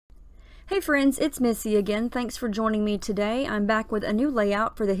Hey friends, it's Missy again. Thanks for joining me today. I'm back with a new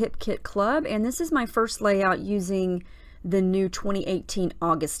layout for the Hip Kit Club, and this is my first layout using the new 2018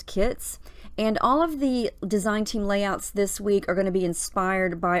 August kits. And all of the design team layouts this week are going to be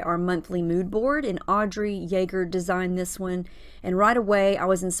inspired by our monthly mood board, and Audrey Yeager designed this one. And right away I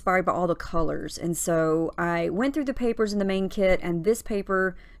was inspired by all the colors, and so I went through the papers in the main kit, and this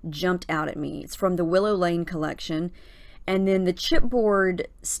paper jumped out at me. It's from the Willow Lane collection. And then the chipboard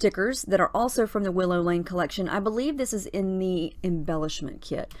stickers that are also from the Willow Lane collection. I believe this is in the embellishment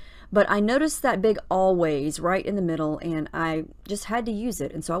kit. But I noticed that big always right in the middle, and I just had to use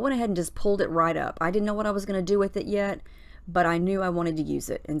it. And so I went ahead and just pulled it right up. I didn't know what I was going to do with it yet, but I knew I wanted to use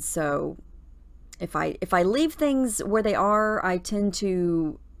it. And so if I leave things where they are, I tend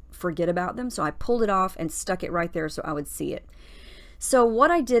to forget about them. So I pulled it off and stuck it right there so I would see it. So what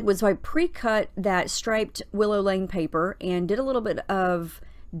I did was I pre-cut that striped Willow Lane paper and did a little bit of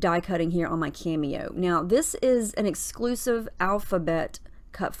die cutting here on my Cameo. Now this is an exclusive alphabet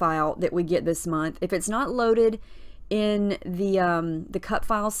cut file that we get this month. If it's not loaded in the cut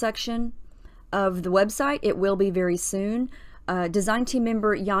file section of the website, it will be very soon. Design team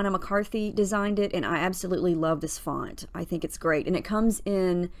member Yana McCarthy designed it, and I absolutely love this font. I think it's great, and it comes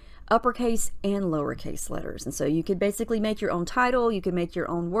in uppercase and lowercase letters, and so you could basically make your own title, you can make your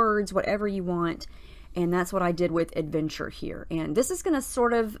own words, whatever you want. And that's what I did with Adventure here. And this is going to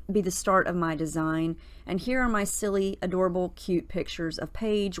sort of be the start of my design. And here are my silly, adorable, cute pictures of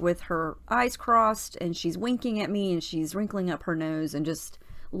Paige with her eyes crossed, and she's winking at me, and she's wrinkling up her nose and just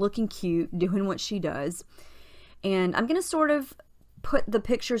looking cute, doing what she does. And I'm going to sort of put the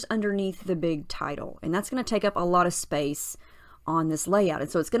pictures underneath the big title, and that's going to take up a lot of space on this layout. And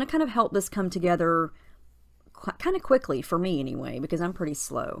so it's going to kind of help this come together kind of quickly for me anyway, because I'm pretty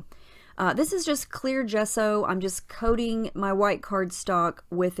slow. This is just clear gesso. I'm just coating my white cardstock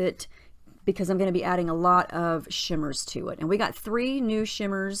with it because I'm going to be adding a lot of shimmers to it. And we got 3 new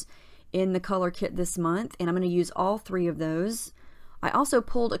shimmers in the color kit this month, and I'm going to use all 3 of those. I also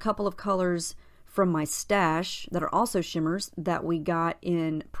pulled a couple of colors from my stash that are also shimmers that we got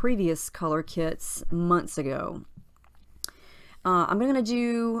in previous color kits months ago. I'm going to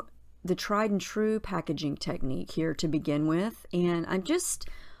do the tried and true packaging technique here to begin with, and I'm just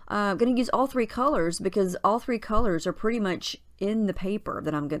going to use all 3 colors because all 3 colors are pretty much in the paper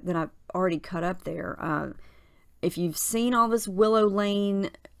that I've already cut up there. If you've seen all this Willow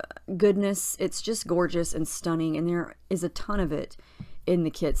Lane goodness, it's just gorgeous and stunning, and there is a ton of it in the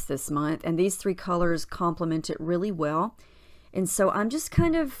kits this month, and these 3 colors complement it really well. And so I'm just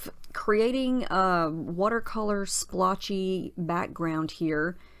kind of creating a watercolor splotchy background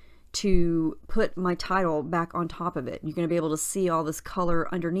here to put my title back on top of it. You're going to be able to see all this color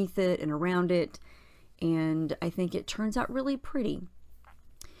underneath it and around it, and I think it turns out really pretty.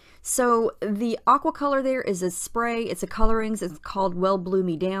 So the aqua color there is a spray. It's a colorings. It's called Well Blew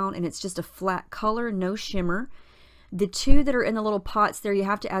Me Down, and it's just a flat color, no shimmer. The 2 that are in the little pots there, you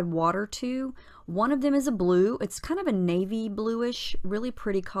have to add water to. One of them is a blue. It's kind of a navy bluish, really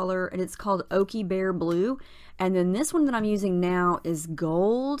pretty color, and it's called Oaky Bear Blue. And then this one that I'm using now is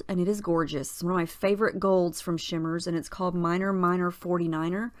gold, and it is gorgeous. It's one of my favorite golds from shimmers, and it's called Minor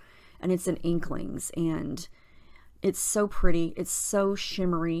 49er, and it's an Inklings, and it's so pretty. It's so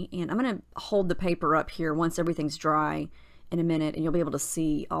shimmery, and I'm going to hold the paper up here once everything's dry in a minute, and you'll be able to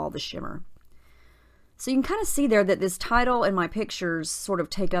see all the shimmer. So you can kind of see there that this title and my pictures sort of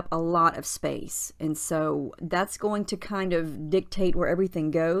take up a lot of space, and so that's going to kind of dictate where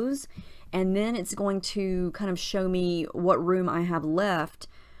everything goes, and then it's going to kind of show me what room I have left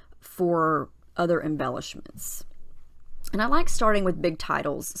for other embellishments. And I like starting with big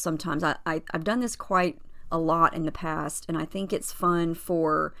titles sometimes. I've done this quite a lot in the past, and I think it's fun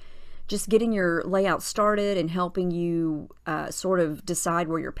for just getting your layout started and helping you sort of decide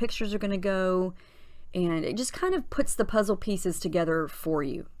where your pictures are going to go. And it just kind of puts the puzzle pieces together for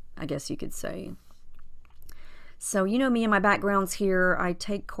you, I guess you could say. So you know me and my backgrounds here, I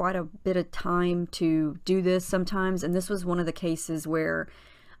take quite a bit of time to do this sometimes, and this was one of the cases where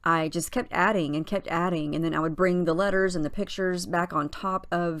I just kept adding, and then I would bring the letters and the pictures back on top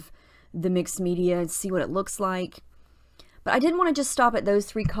of the mixed media and see what it looks like. But I didn't want to just stop at those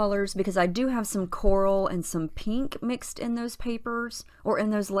 3 colors because I do have some coral and some pink mixed in those papers, or in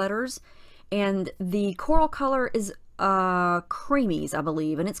those letters. And the coral color is Creamies, I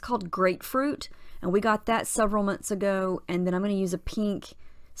believe, and it's called Grapefruit, and we got that several months ago. And then I'm going to use a pink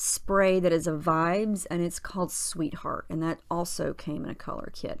spray that is a Vibes, and it's called Sweetheart, and that also came in a color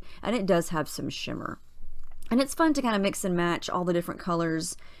kit, and it does have some shimmer. And it's fun to kind of mix and match all the different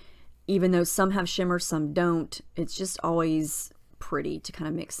colors, even though some have shimmer, some don't. It's just always pretty to kind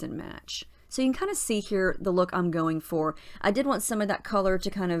of mix and match. So you can kind of see here the look I'm going for. I did want some of that color to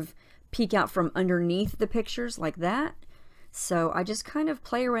kind of peek out from underneath the pictures like that. So I just kind of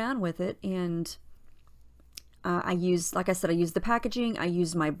play around with it, and I use, like I said, I use the packaging, I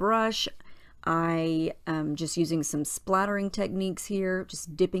use my brush, I am just using some splattering techniques here,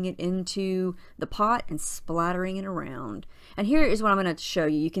 just dipping it into the pot and splattering it around. And here is what I'm going to show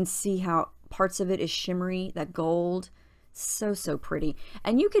you. You can see how parts of it is shimmery, that gold. So, so pretty.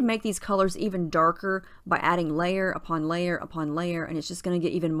 And you can make these colors even darker by adding layer upon layer upon layer, and it's just going to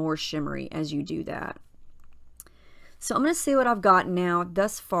get even more shimmery as you do that. So I'm going to see what I've got now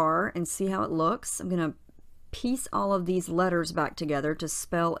thus far and see how it looks. I'm going to piece all of these letters back together to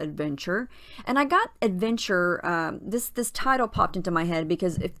spell adventure. And I got adventure, this title popped into my head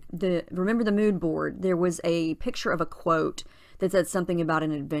because remember the mood board, there was a picture of a quote that said something about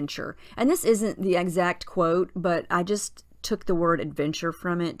an adventure. And this isn't the exact quote, but I just took the word adventure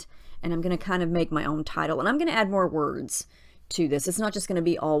from it, and I'm going to kind of make my own title. And I'm going to add more words to this. It's not just going to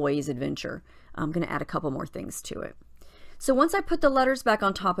be always adventure. I'm going to add a couple more things to it. So once I put the letters back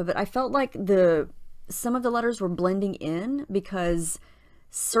on top of it, I felt like some of the letters were blending in because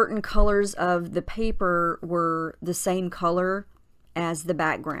certain colors of the paper were the same color as the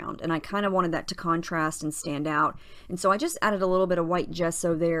background, and I kind of wanted that to contrast and stand out. And so I just added a little bit of white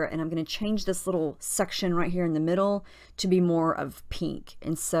gesso there, and I'm going to change this little section right here in the middle to be more of pink,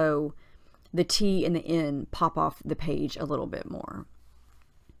 and so the T and the N pop off the page a little bit more.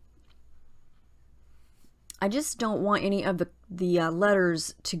 I just don't want any of the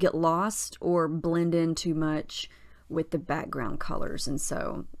letters to get lost or blend in too much with the background colors, and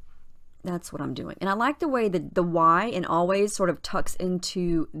so that's what I'm doing. And I like the way that the Y in always sort of tucks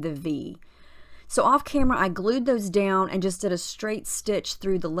into the V. So off camera, I glued those down and just did a straight stitch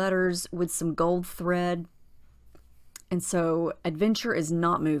through the letters with some gold thread. And so adventure is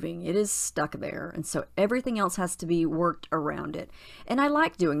not moving. It is stuck there. And so everything else has to be worked around it. And I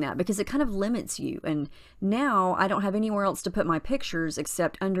like doing that because it kind of limits you. And now I don't have anywhere else to put my pictures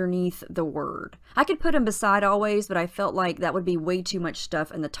except underneath the word. I could put them beside always, but I felt like that would be way too much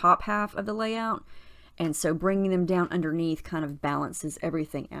stuff in the top half of the layout. And so bringing them down underneath kind of balances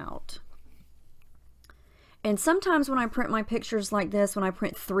everything out. And sometimes when I print my pictures like this, when I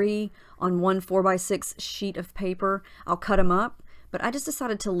print 3 on one 4x6 sheet of paper, I'll cut them up, but I just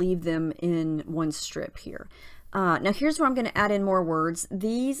decided to leave them in one strip here. Now here's where I'm going to add in more words.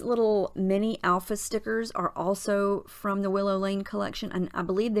 These little mini alpha stickers are also from the Willow Lane collection, and I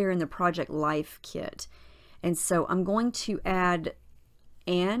believe they're in the Project Life kit. And so I'm going to add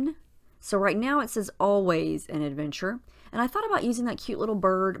an. So right now it says always an adventure. And I thought about using that cute little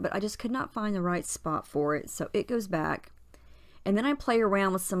bird, but I just could not find the right spot for it. So it goes back. And then I play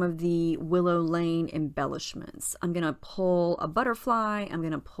around with some of the Willow Lane embellishments. I'm going to pull a butterfly. I'm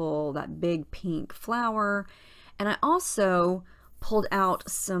going to pull that big pink flower. And I also pulled out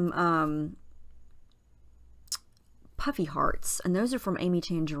some puffy hearts. And those are from Amy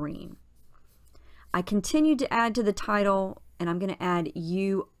Tangerine. I continued to add to the title, and I'm going to add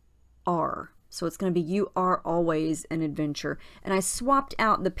You Are. So it's going to be You Are Always an Adventure. And I swapped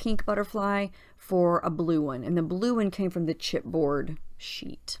out the pink butterfly for a blue one. And the blue one came from the chipboard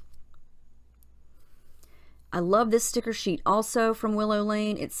sheet. I love this sticker sheet also from Willow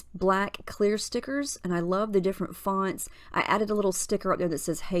Lane. It's black clear stickers, and I love the different fonts. I added a little sticker up there that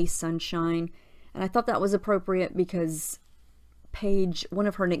says Hey Sunshine. And I thought that was appropriate because Paige, one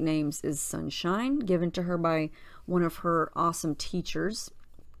of her nicknames is Sunshine, given to her by one of her awesome teachers.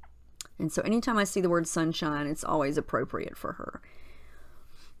 And so anytime I see the word sunshine, it's always appropriate for her.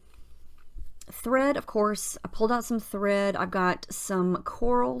 Thread, of course, I pulled out some thread. I've got some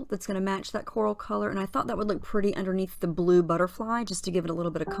coral that's going to match that coral color, and I thought that would look pretty underneath the blue butterfly just to give it a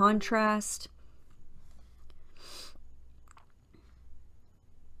little bit of contrast.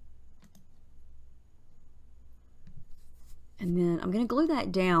 And then I'm going to glue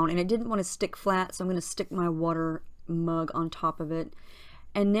that down, and it didn't want to stick flat, so I'm going to stick my water mug on top of it.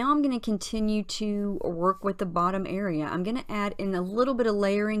 And now I'm going to continue to work with the bottom area. I'm going to add in a little bit of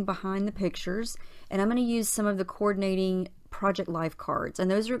layering behind the pictures, and I'm going to use some of the coordinating Project Life cards.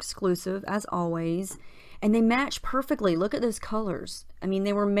 And those are exclusive, as always, and they match perfectly. Look at those colors. I mean,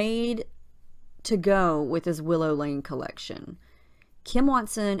 they were made to go with this Willow Lane collection. Kim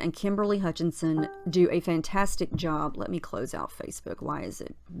Watson and Kimberly Hutchinson do a fantastic job. Let me close out Facebook. Why is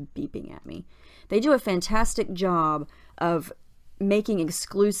it beeping at me? They do a fantastic job of making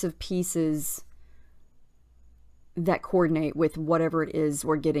exclusive pieces that coordinate with whatever it is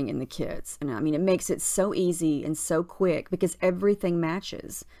we're getting in the kits. And I mean, it makes it so easy and so quick because everything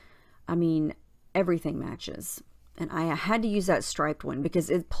matches. I mean, everything matches. And I had to use that striped one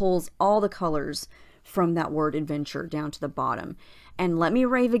because it pulls all the colors from that word adventure down to the bottom. And let me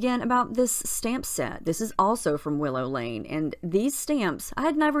rave again about this stamp set. This is also from Willow Lane. And these stamps, I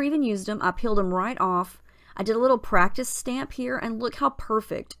had never even used them. I peeled them right off. I did a little practice stamp here, and look how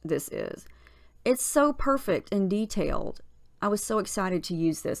perfect this is. It's so perfect and detailed. I was so excited to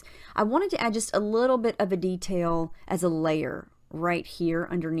use this. I wanted to add just a little bit of a detail as a layer right here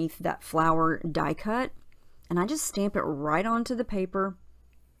underneath that flower die cut. And I just stamp it right onto the paper,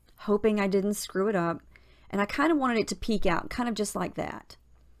 hoping I didn't screw it up. And I kind of wanted it to peek out, kind of just like that.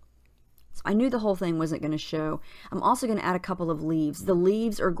 So I knew the whole thing wasn't going to show. I'm also going to add a couple of leaves. The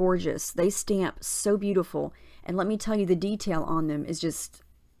leaves are gorgeous. They stamp so beautiful. And let me tell you, the detail on them is just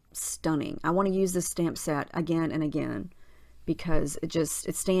stunning. I want to use this stamp set again and again because it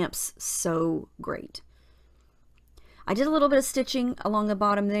stamps so great. I did a little bit of stitching along the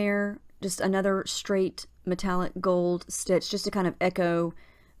bottom there, just another straight metallic gold stitch just to kind of echo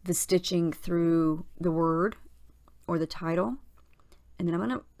the stitching through the word or the title. And then I'm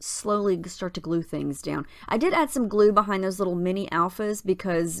going to slowly start to glue things down. I did add some glue behind those little mini alphas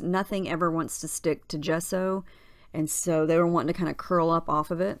because nothing ever wants to stick to gesso. And so they were wanting to kind of curl up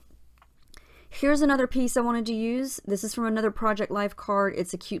off of it. Here's another piece I wanted to use. This is from another Project Life card.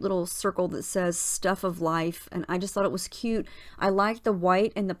 It's a cute little circle that says Stuff of Life. And I just thought it was cute. I liked the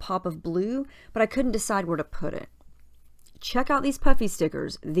white and the pop of blue, but I couldn't decide where to put it. Check out these puffy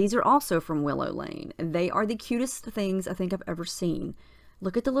stickers. These are also from Willow Lane. They are the cutest things I think I've ever seen.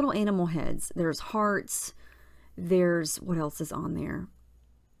 Look at the little animal heads. There's hearts. There's, what else is on there?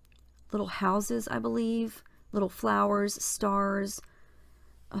 Little houses, I believe. Little flowers, stars.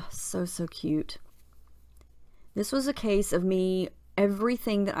 Oh, so, so cute. This was a case of me,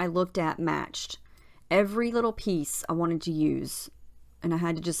 everything that I looked at matched. Every little piece I wanted to use. And I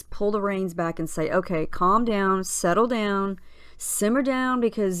had to just pull the reins back and say, okay, calm down, settle down, simmer down,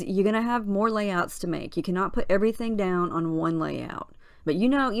 because you're going to have more layouts to make. You cannot put everything down on one layout. But you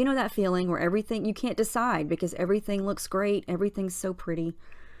know that feeling where everything, you can't decide because everything looks great. Everything's so pretty.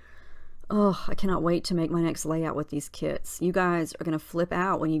 Oh, I cannot wait to make my next layout with these kits. You guys are going to flip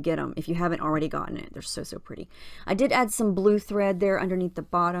out when you get them if you haven't already gotten it. They're so, so pretty. I did add some blue thread there underneath the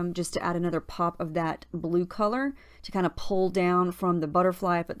bottom just to add another pop of that blue color to kind of pull down from the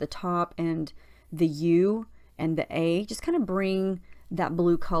butterfly up at the top and the U and the A. Just kind of bring that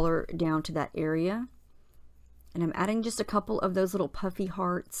blue color down to that area. And I'm adding just a couple of those little puffy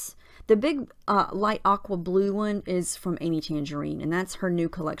hearts. The big light aqua blue one is from Amy Tangerine, and that's her new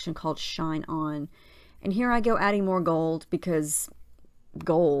collection called Shine On. And here I go adding more gold because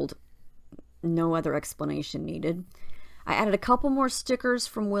gold, no other explanation needed. I added a couple more stickers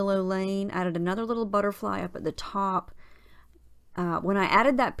from Willow Lane, added another little butterfly up at the top. When I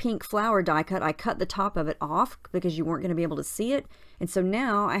added that pink flower die cut, I cut the top of it off because you weren't going to be able to see it. And so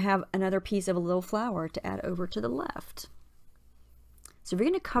now I have another piece of a little flower to add over to the left. So if you're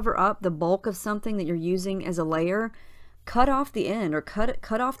going to cover up the bulk of something that you're using as a layer, cut off the end or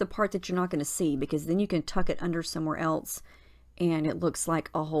cut off the part that you're not going to see, because then you can tuck it under somewhere else and it looks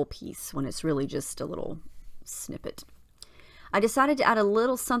like a whole piece when it's really just a little snippet. I decided to add a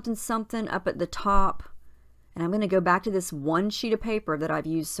little something something up at the top. And I'm going to go back to this one sheet of paper that I've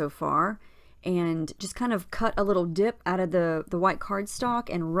used so far and just kind of cut a little dip out of the white cardstock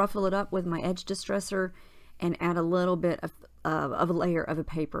and ruffle it up with my edge distressor and add a little bit of a layer of a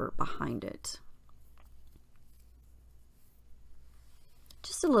paper behind it.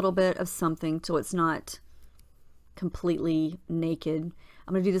 Just a little bit of something till it's not completely naked.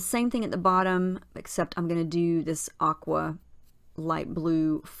 I'm going to do the same thing at the bottom, except I'm going to do this aqua light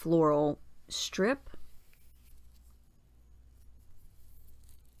blue floral strip.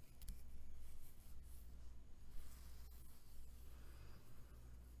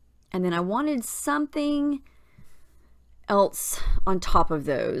 And then I wanted something else on top of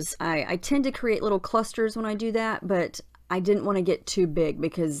those. I tend to create little clusters when I do that, but I didn't want to get too big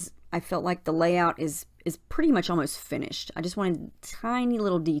because I felt like the layout is pretty much almost finished. I just wanted tiny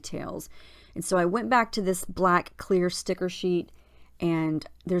little details. And so I went back to this black clear sticker sheet, and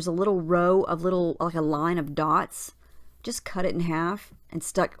there's a little row of like a line of dots. Just cut it in half and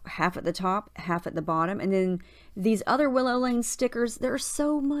stuck half at the top, half at the bottom. And then these other Willow Lane stickers, there's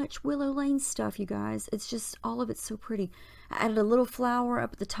so much Willow Lane stuff, you guys. It's just, all of it's so pretty. I added a little flower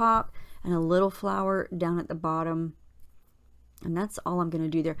up at the top and a little flower down at the bottom. And that's all I'm going to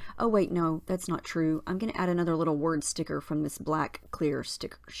do there. Oh, wait, no, that's not true. I'm going to add another little word sticker from this black clear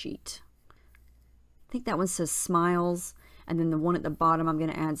sticker sheet. I think that one says Smiles. And then the one at the bottom I'm going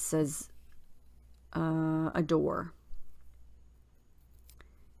to add says Adore.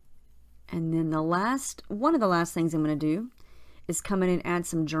 And then one of the last things I'm going to do is come in and add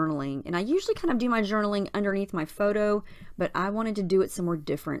some journaling. And I usually kind of do my journaling underneath my photo, but I wanted to do it somewhere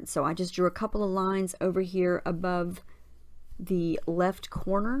different. So I just drew a couple of lines over here above the left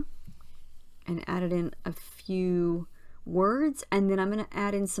corner and added in a few words, and then I'm going to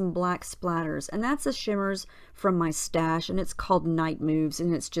add in some black splatters, and that's the shimmers from my stash, and it's called Night Moves,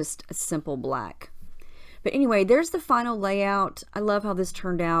 and it's just a simple black. But anyway, there's the final layout. I love how this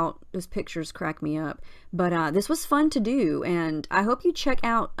turned out. Those pictures crack me up. But this was fun to do, and I hope you check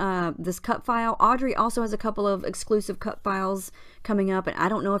out this cut file. Audrey also has a couple of exclusive cut files coming up, and I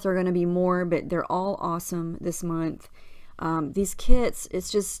don't know if there are going to be more, but they're all awesome this month. These kits, it's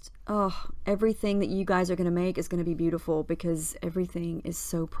just, oh, everything that you guys are going to make is going to be beautiful because everything is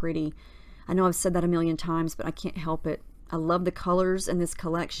so pretty. I know I've said that a million times, but I can't help it. I love the colors in this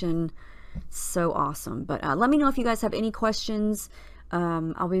collection. So awesome. But let me know if you guys have any questions.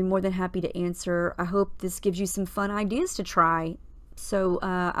 I'll be more than happy to answer. I hope this gives you some fun ideas to try. So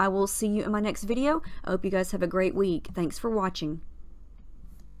I will see you in my next video. I hope you guys have a great week. Thanks for watching.